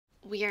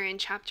We are in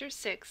Chapter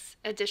 6,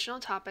 Additional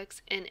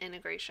Topics in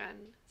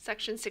Integration.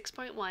 Section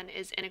 6.1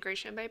 is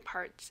Integration by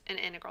Parts and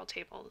Integral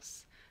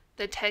Tables.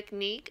 The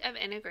technique of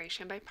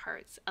integration by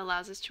parts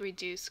allows us to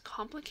reduce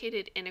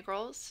complicated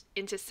integrals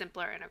into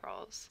simpler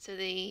integrals. So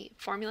the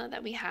formula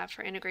that we have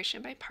for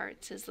integration by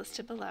parts is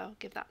listed below.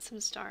 Give that some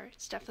stars.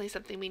 It's definitely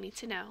something we need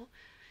to know.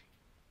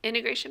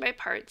 Integration by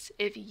parts,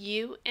 if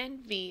u and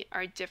v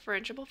are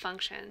differentiable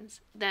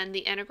functions, then the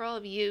integral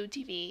of u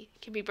dv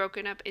can be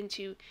broken up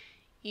into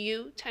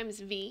u times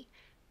v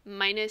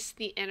minus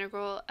the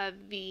integral of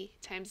v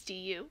times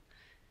du.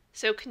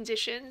 So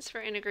conditions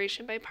for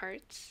integration by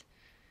parts.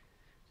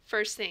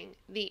 First thing,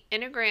 the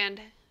integrand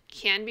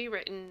can be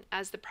written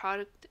as the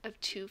product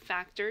of two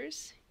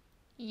factors,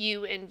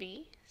 u and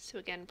v. So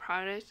again,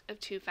 product of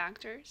two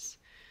factors.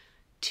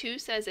 2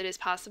 says it is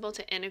possible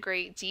to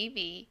integrate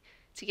dv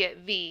to get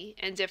v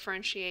and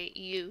differentiate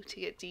u to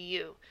get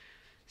du.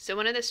 So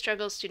one of the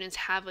struggles students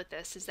have with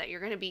this is that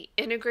you're going to be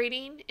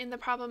integrating in the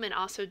problem and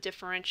also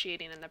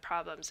differentiating in the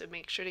problem. So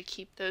make sure to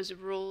keep those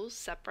rules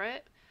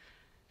separate.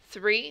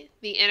 3,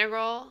 the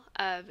integral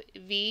of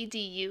v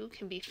du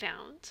can be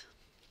found.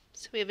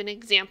 So we have an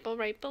example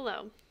right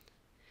below.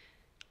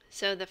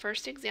 So the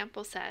first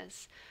example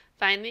says,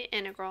 find the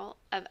integral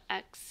of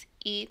x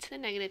e to the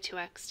negative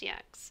 2x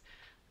dx.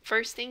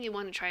 First thing you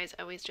want to try is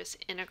always just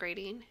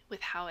integrating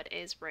with how it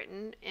is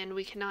written, and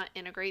we cannot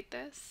integrate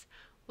this.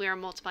 We are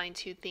multiplying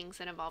two things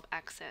that involve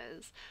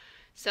x's.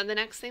 So the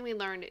next thing we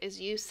learned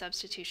is u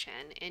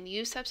substitution, and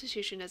u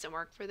substitution doesn't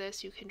work for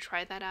this. You can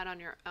try that out on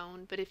your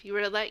own, but if you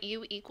were to let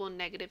u equal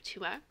negative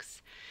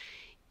 2x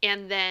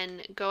and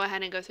then go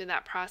ahead and go through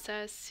that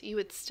process, you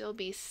would still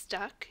be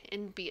stuck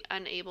and be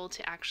unable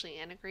to actually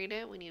integrate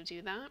it when you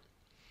do that.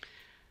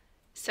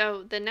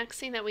 So the next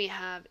thing that we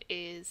have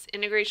is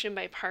integration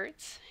by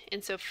parts.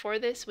 And so for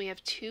this, we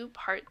have two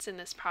parts in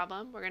this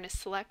problem. We're going to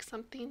select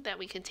something that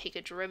we can take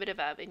a derivative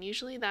of. And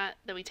usually that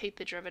we take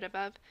the derivative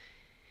of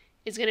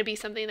is going to be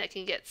something that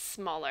can get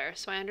smaller.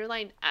 So I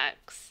underlined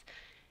x.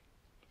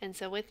 And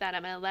so with that,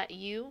 I'm going to let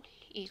u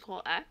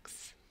equal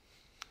x.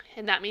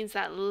 And that means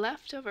that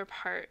leftover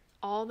part,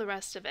 all the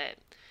rest of it,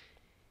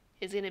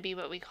 is going to be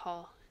what we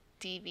call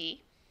dv.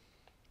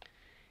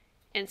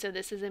 And so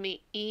this is going to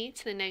be e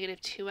to the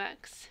negative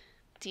 2x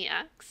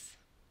dx.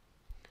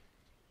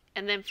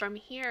 And then from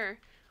here,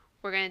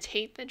 we're going to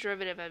take the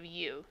derivative of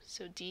u,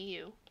 so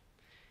du.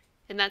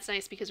 And that's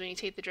nice because when you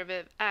take the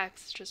derivative of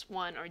x, it's just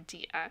 1, or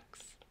dx.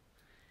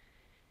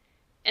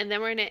 And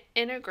then we're going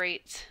to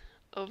integrate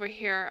over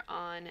here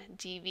on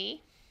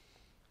dv.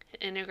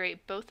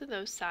 Integrate both of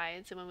those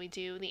sides. And when we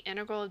do, the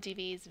integral of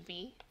dv is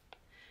v.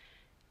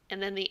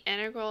 And then the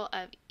integral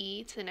of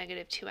e to the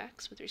negative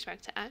 2x with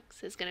respect to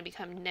x is going to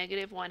become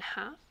negative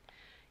 1/2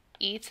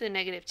 e to the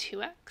negative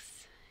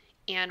 2x.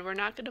 And we're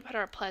not going to put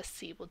our plus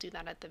c. We'll do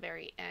that at the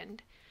very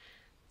end.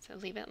 So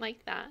leave it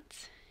like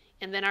that.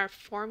 And then our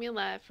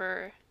formula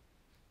for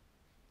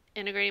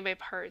integrating by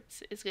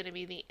parts is going to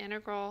be the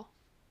integral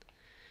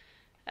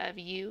of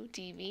u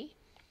dv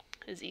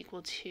is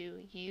equal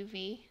to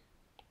uv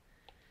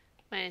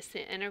minus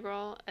the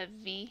integral of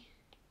v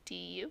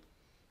du.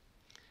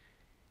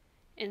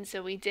 And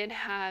so we did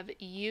have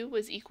u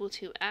was equal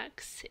to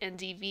x, and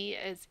dv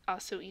is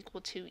also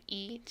equal to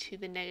e to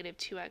the negative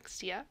 2x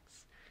dx.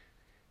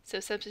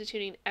 So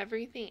substituting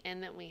everything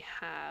in that we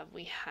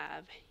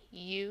have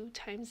u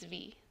times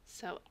v,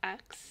 so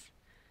x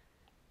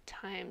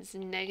times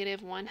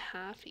negative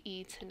 1/2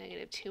 e to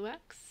negative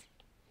 2x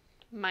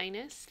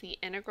minus the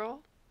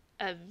integral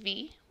of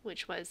v,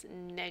 which was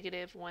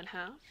negative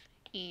 1/2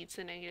 e to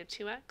the negative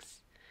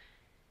 2x,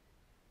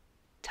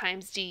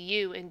 times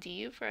du, and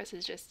du for us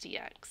is just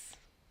dx.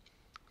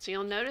 So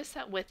you'll notice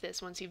that with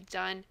this, once you've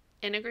done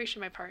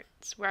integration by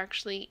parts, we're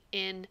actually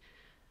in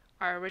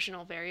our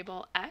original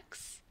variable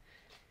x.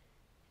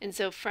 And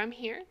so from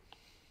here,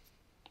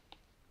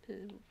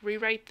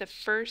 rewrite the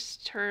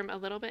first term a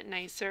little bit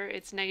nicer.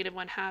 It's negative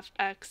 1/2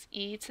 x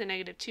e to the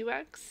negative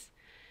 2x.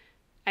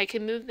 I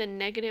can move the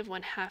negative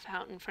 1/2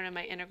 out in front of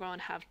my integral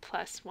and have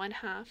plus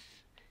 1/2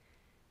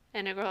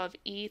 integral of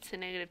e to the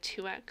negative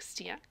 2x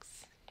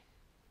dx.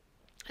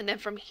 And then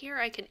from here,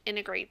 I can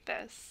integrate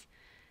this.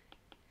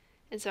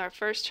 And so our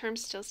first term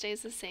still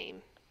stays the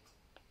same.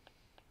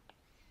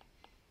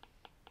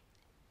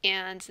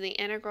 And the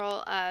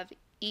integral of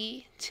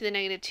e to the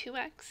negative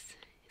 2x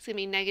is going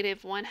to be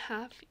negative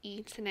 1/2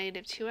 e to the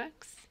negative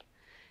 2x.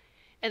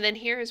 And then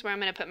here is where I'm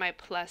going to put my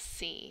plus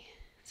c.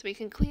 So we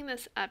can clean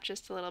this up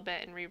just a little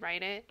bit and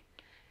rewrite it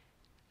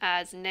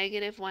as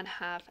negative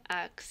 1/2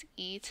 x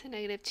e to the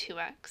negative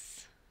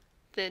 2x.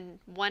 Then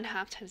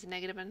 1/2 times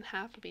negative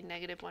 1/2 would be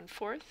negative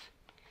 1/4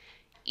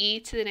 e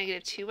to the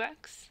negative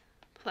 2x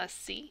plus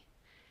c.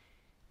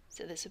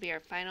 So this would be our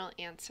final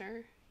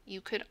answer.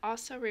 You could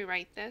also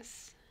rewrite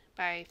this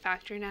by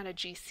factoring out a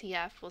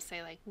GCF. We'll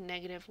say like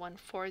negative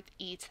 1/4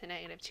 e to the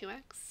negative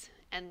 2x,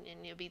 and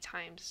it'll be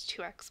times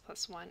 2x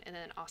plus 1, and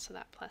then also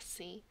that plus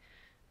c.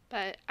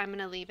 But I'm going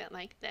to leave it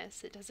like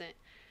this. It doesn't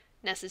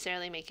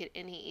necessarily make it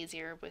any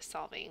easier with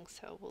solving,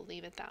 so we'll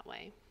leave it that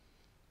way.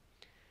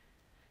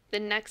 The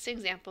next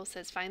example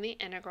says find the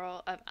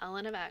integral of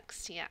ln of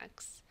x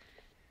dx.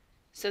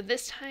 So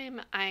this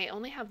time I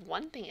only have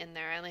one thing in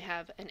there. I only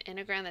have an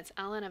integrand that's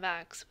ln of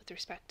x with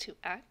respect to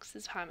x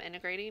is how I'm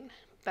integrating.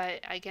 But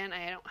again,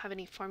 I don't have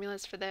any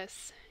formulas for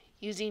this.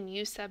 Using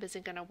u sub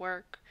isn't going to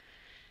work.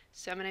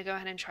 So I'm going to go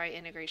ahead and try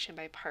integration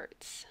by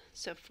parts.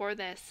 So for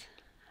this,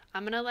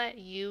 I'm going to let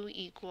u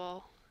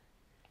equal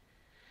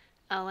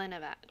ln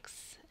of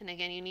x. And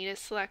again, you need to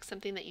select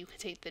something that you can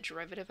take the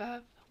derivative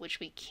of, which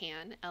we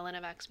can. Ln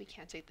of x we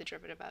can't take the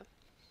derivative of.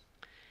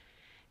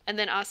 And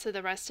then also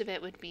the rest of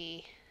it would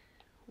be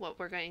what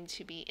we're going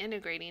to be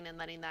integrating and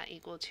letting that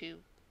equal to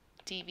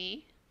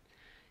dv.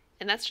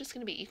 And that's just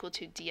going to be equal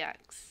to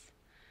dx.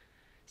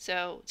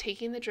 So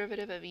taking the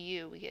derivative of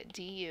u, we get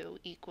du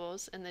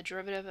equals, and the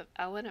derivative of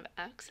ln of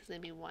x is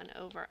going to be 1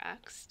 over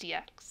x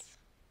dx.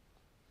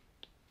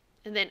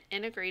 And then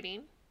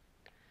integrating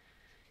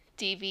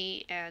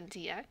dv and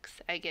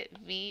dx, I get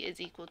v is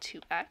equal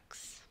to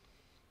x.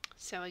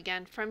 So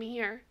again, from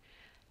here,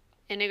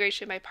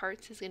 integration by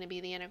parts is going to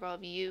be the integral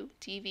of u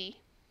dv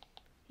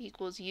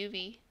equals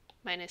uv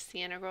minus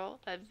the integral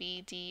of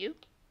v du.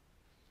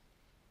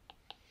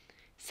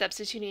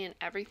 Substituting in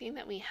everything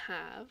that we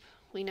have,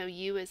 we know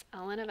u is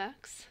ln of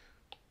x,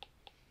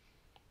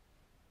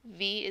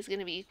 v is going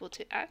to be equal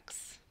to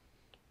x,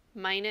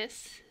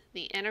 minus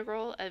the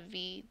integral of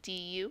v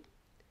du.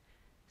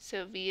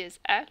 So v is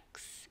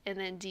x, and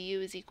then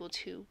du is equal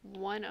to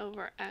 1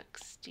 over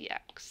x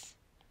dx.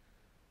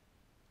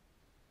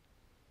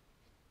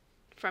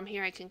 From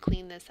here I can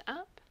clean this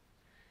up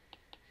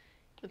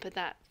and put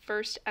that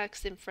first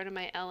x in front of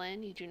my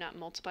ln. You do not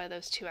multiply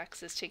those two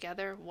x's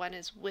together. One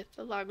is with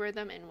the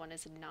logarithm and one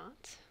is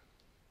not.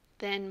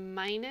 Then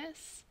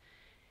minus,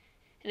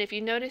 and if you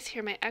notice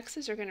here my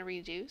x's are going to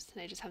reduce,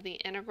 and I just have the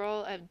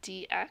integral of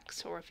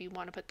dx, or if you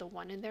want to put the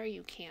 1 in there,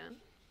 you can.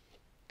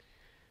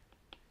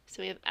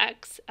 So we have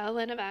x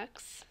ln of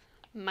x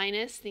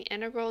minus the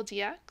integral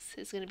dx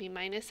is going to be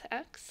minus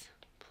x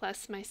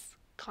plus my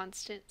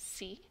constant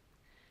c.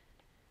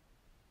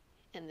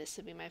 And this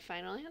would be my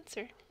final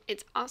answer.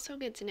 It's also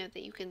good to note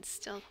that you can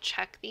still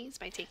check these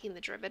by taking the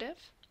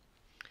derivative.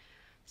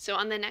 So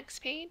on the next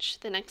page,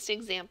 the next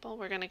example,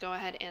 we're going to go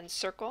ahead and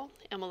circle,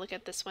 and we'll look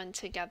at this one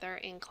together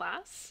in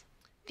class.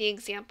 The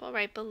example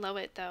right below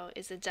it, though,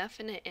 is a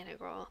definite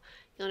integral.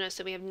 You'll notice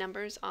that we have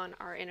numbers on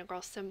our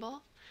integral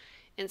symbol,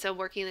 and so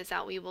working this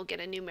out, we will get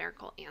a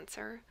numerical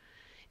answer.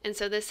 And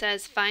so this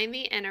says, find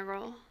the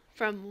integral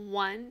from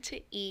 1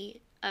 to e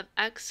of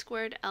x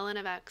squared ln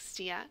of x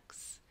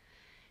dx.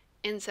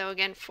 And so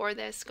again, for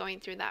this,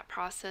 going through that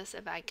process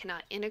of I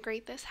cannot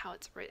integrate this, how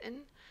it's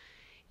written,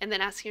 and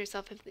then asking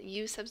yourself if the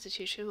u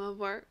substitution will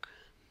work,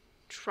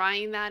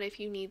 trying that if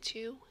you need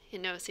to,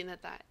 and noticing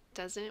that that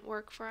doesn't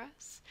work for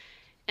us,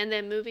 and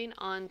then moving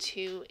on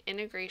to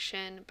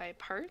integration by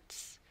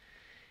parts.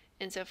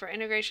 And so for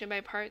integration by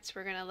parts,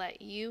 we're going to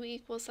let u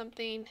equal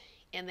something,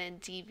 and then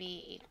dv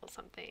equal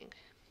something.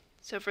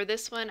 So for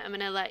this one, I'm going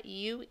to let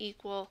u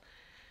equal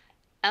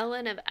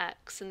ln of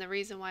x, and the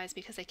reason why is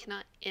because I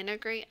cannot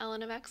integrate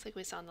ln of x like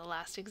we saw in the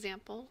last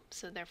example,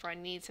 so therefore I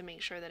need to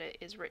make sure that it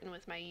is written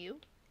with my u.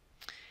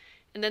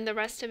 And then the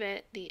rest of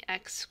it, the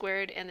x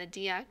squared and the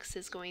dx,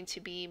 is going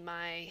to be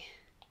my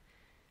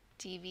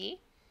dv.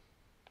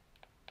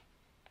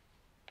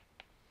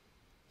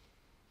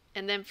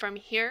 And then from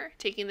here,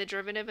 taking the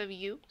derivative of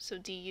u, so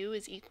du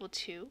is equal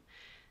to,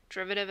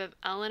 derivative of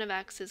ln of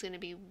x is going to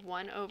be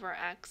 1 over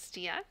x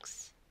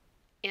dx,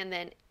 and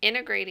then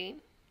integrating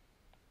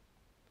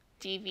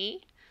dv,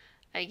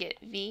 I get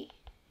v,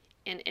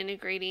 and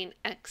integrating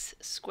x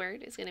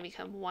squared is going to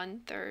become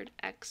 1/3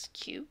 x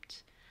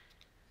cubed.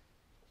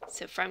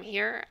 So from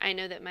here, I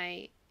know that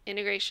my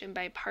integration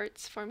by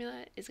parts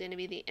formula is going to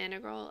be the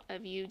integral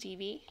of u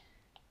dv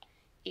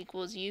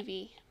equals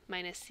uv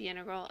minus the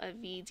integral of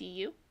v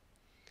du.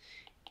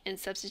 And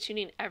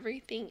substituting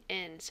everything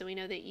in, so we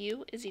know that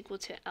u is equal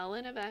to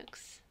ln of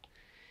x,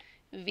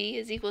 v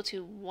is equal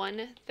to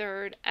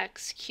 1/3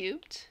 x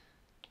cubed,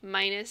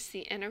 minus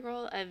the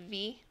integral of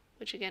v,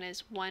 which again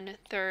is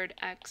 1/3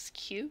 x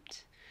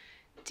cubed,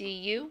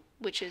 du,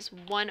 which is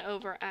 1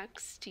 over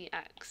x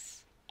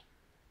dx.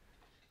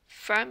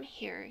 From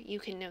here, you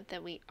can note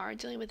that we are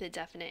dealing with a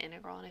definite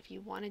integral, and if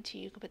you wanted to,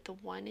 you could put the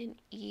 1 in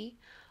e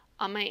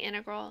on my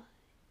integral,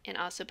 and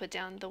also put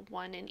down the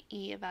 1 in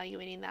e,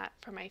 evaluating that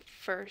for my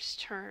first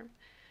term.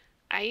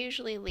 I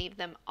usually leave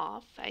them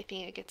off. I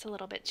think it gets a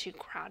little bit too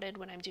crowded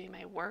when I'm doing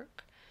my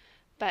work.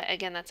 But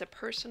again, that's a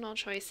personal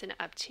choice and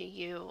up to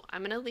you.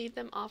 I'm going to leave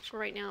them off for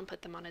right now and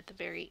put them on at the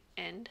very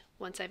end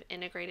once I've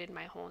integrated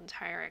my whole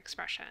entire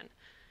expression.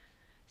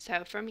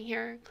 So from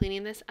here,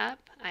 cleaning this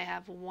up, I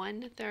have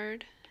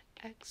 1/3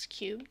 x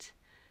cubed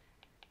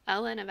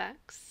ln of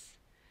x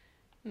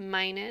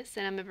minus,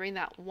 and I'm going to bring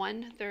that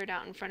 1/3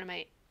 out in front of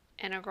my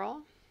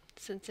integral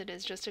since it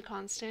is just a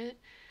constant.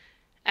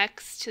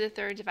 X to the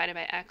third divided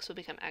by x will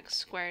become x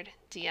squared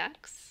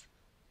dx.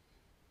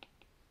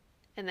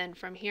 And then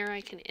from here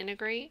I can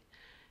integrate.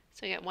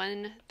 So I get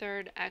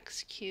 1/3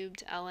 x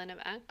cubed ln of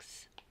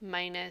x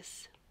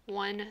minus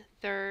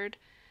 1/3.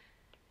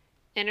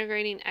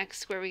 Integrating x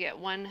squared, we get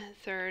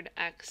 1/3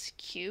 x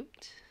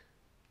cubed.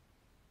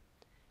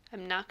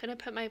 I'm not going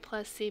to put my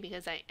plus c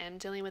because I am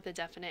dealing with a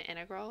definite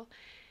integral,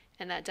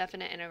 and that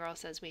definite integral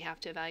says we have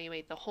to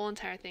evaluate the whole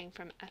entire thing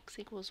from x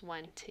equals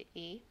 1 to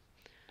e.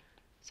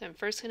 So I'm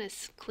first going to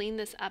clean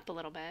this up a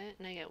little bit,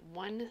 and I get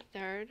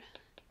 1/3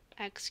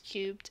 x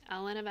cubed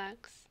ln of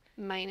x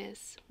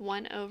minus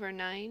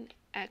 1/9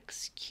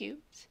 x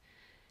cubed.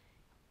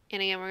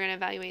 And again, we're going to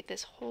evaluate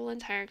this whole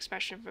entire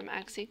expression from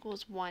x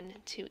equals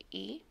 1 to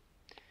e.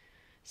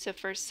 So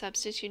first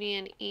substituting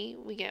in e,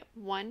 we get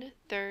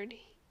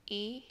 1/3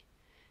 e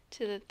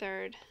to the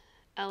third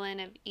ln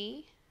of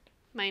e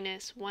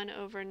minus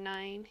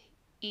 1/9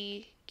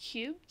 e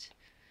cubed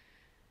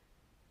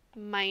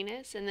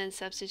minus, and then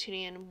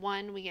substituting in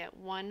 1, we get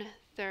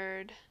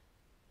 1/3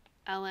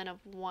 ln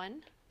of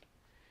 1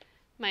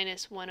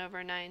 minus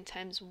 1/9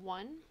 times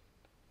 1,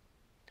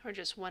 or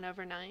just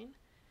 1/9.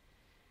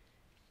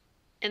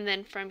 And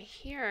then from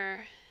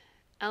here,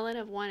 ln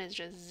of 1 is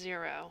just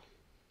 0.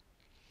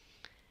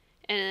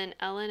 And then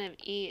ln of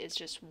e is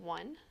just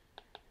 1.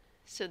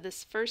 So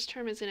this first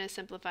term is going to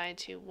simplify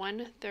to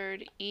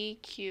 1/3 e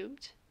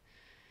cubed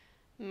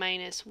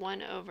minus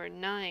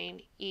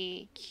 1/9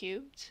 e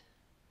cubed.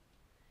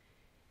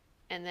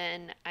 And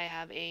then I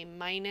have a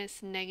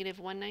minus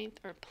 -1/9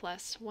 or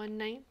plus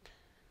 1/9.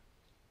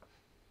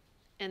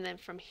 And then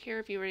from here,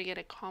 if you were to get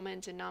a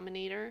common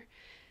denominator,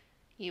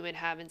 you would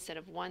have, instead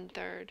of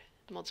 1/3,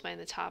 multiplying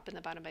the top and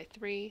the bottom by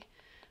 3,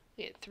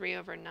 we get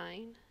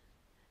 3/9.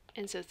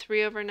 And so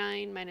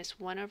 3/9 minus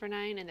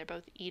 1/9, and they're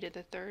both e to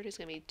the third, is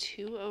going to be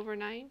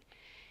 2/9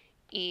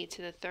 e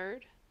to the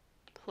third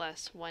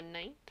plus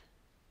 1/9.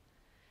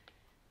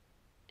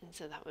 And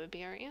so that would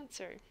be our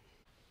answer.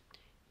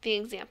 The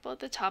example at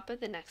the top of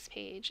the next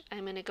page,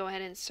 I'm going to go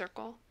ahead and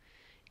circle,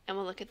 and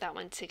we'll look at that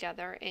one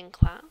together in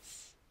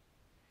class.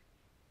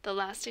 The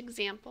last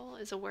example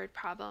is a word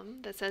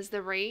problem that says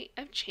the rate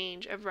of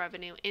change of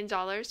revenue in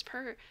dollars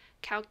per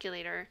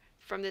calculator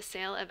from the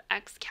sale of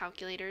X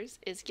calculators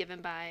is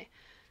given by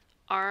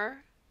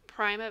R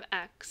prime of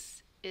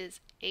X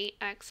is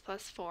 8x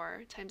plus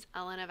 4 times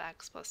ln of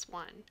x plus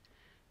 1.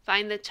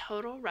 Find the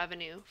total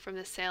revenue from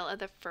the sale of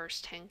the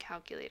first 10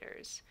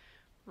 calculators.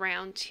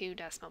 Round 2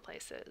 decimal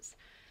places.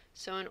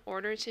 So in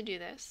order to do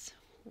this,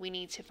 we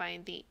need to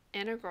find the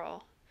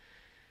integral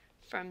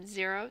from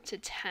 0 to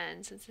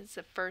 10, since it's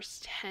the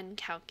first 10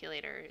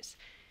 calculators.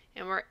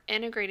 And we're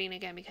integrating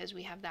again because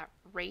we have that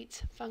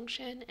rate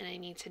function, and I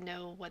need to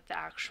know what the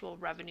actual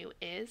revenue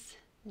is,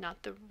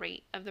 not the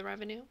rate of the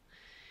revenue.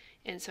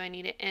 And so I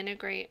need to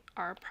integrate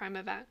r prime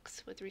of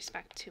x with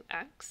respect to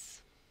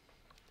x.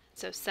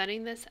 So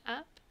setting this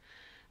up,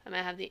 I'm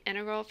going to have the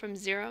integral from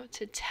 0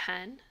 to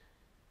 10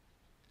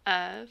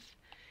 of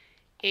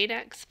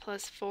 8x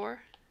plus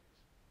 4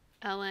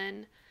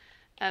 ln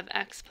of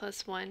x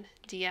plus 1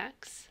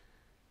 dx.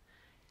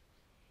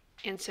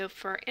 And so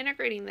for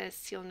integrating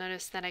this, you'll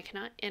notice that I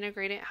cannot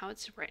integrate it how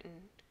it's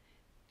written.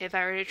 If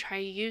I were to try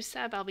u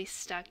sub, I'll be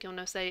stuck. You'll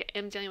notice that I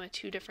am dealing with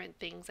two different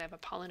things. I have a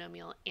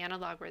polynomial and a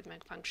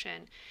logarithmic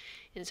function.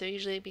 And so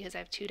usually because I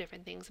have two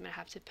different things, I'm going to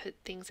have to put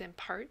things in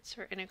parts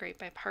or integrate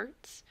by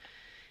parts.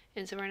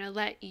 And so we're going to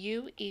let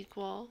u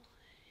equal,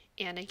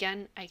 and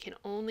again, I can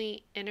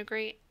only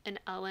integrate an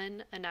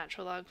ln, a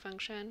natural log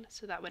function,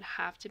 so that would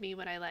have to be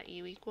what I let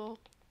u equal.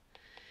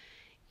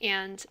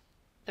 And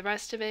the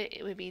rest of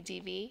it would be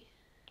dv,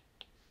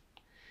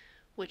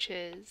 which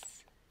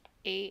is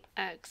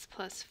 8x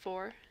plus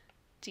 4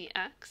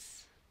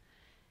 dx.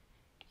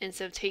 And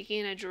so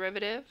taking a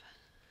derivative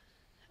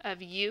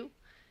of u,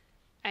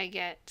 I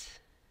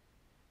get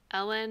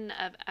ln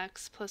of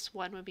x plus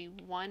 1 would be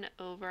 1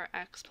 over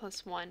x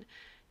plus 1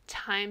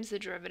 times the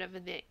derivative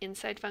of the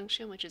inside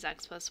function, which is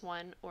x plus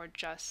 1, or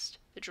just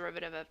the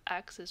derivative of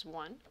x is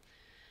 1,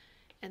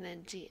 and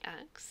then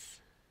dx.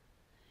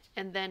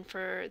 And then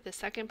for the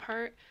second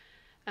part,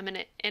 I'm going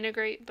to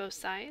integrate both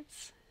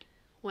sides.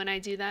 When I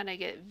do that, I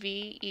get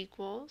v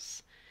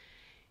equals,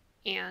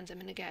 and I'm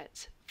going to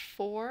get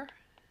 4x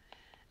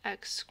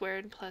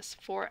squared plus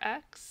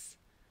 4x.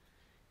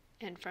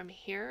 And from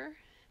here,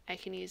 I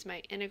can use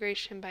my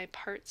integration by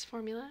parts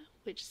formula,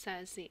 which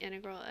says the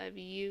integral of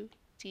u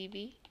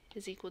dv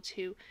is equal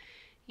to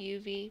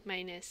uv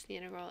minus the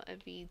integral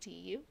of v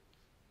du.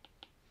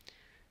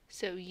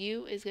 So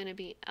u is going to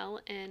be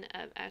ln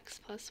of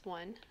x plus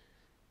 1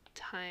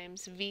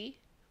 times v,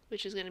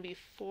 which is going to be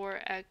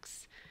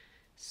 4x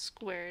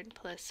squared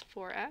plus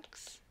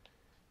 4x,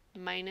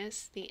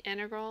 minus the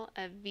integral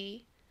of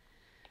v,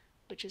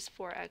 which is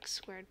 4x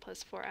squared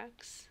plus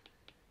 4x,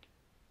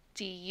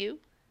 du,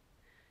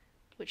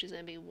 which is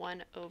going to be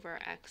 1 over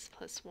x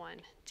plus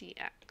 1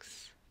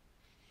 dx.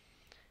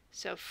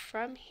 So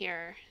from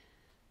here,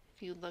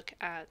 if you look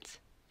at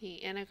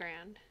the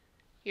integrand,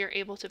 you're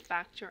able to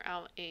factor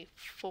out a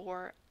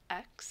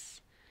 4x.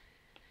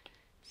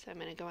 So I'm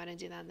going to go ahead and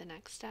do that in the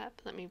next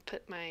step. Let me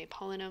put my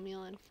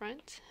polynomial in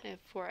front. I have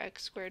 4x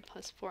squared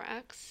plus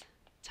 4x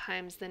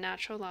times the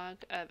natural log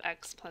of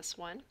x plus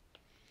 1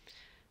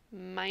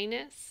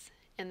 minus,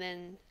 and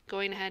then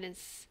going ahead and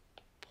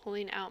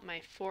pulling out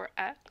my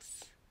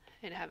 4x,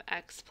 I'd have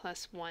x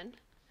plus 1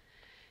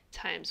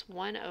 times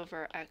 1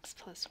 over x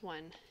plus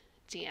 1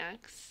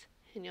 dx.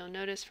 And you'll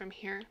notice from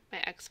here,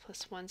 my x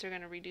plus 1s are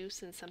going to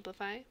reduce and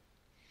simplify.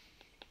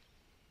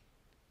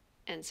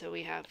 And so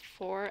we have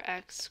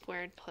 4x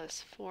squared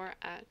plus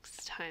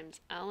 4x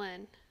times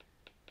ln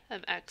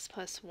of x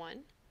plus 1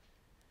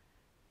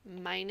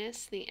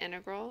 minus the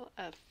integral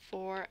of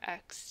 4x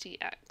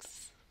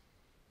dx.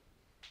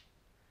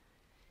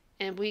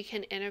 And we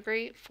can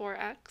integrate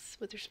 4x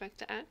with respect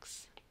to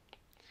x.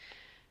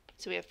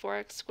 So we have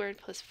 4x squared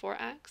plus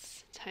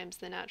 4x times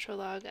the natural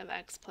log of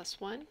x plus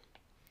 1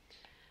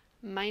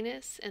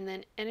 minus, and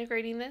then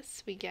integrating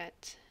this, we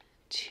get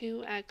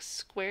 2x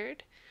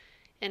squared.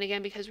 And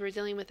again, because we're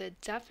dealing with a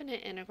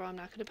definite integral, I'm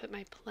not going to put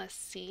my plus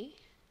c.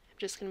 I'm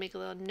just going to make a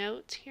little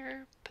note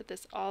here, put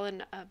this all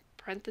in a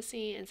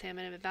parenthesis, and say I'm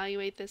going to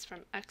evaluate this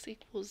from x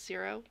equals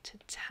 0 to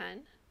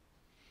 10.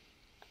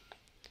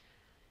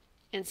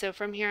 And so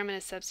from here, I'm going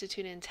to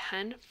substitute in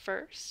 10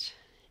 first.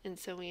 And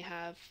so we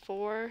have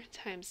 4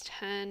 times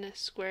 10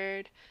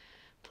 squared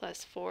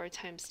plus 4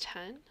 times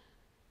 10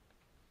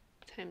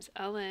 times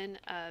ln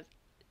of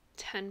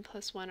 10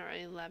 plus 1, or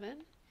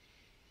 11,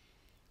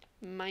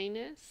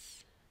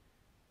 minus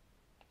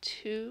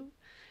 2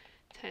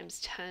 times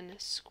 10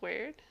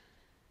 squared.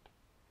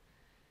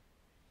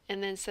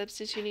 And then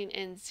substituting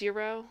in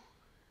 0,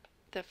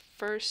 the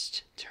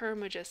first term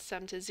would just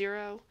sum to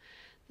 0.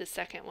 The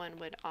second one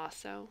would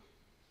also.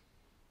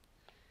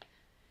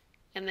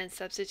 And then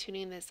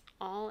substituting this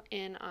all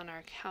in on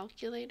our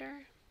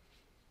calculator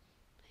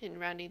and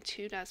rounding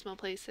 2 decimal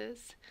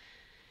places.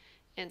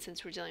 And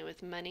since we're dealing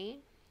with money,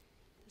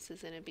 this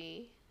is going to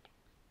be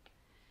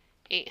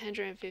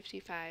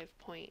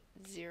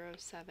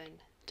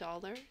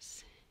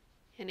 $855.07.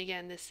 And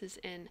again, this is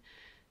in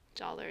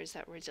dollars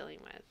that we're dealing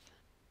with.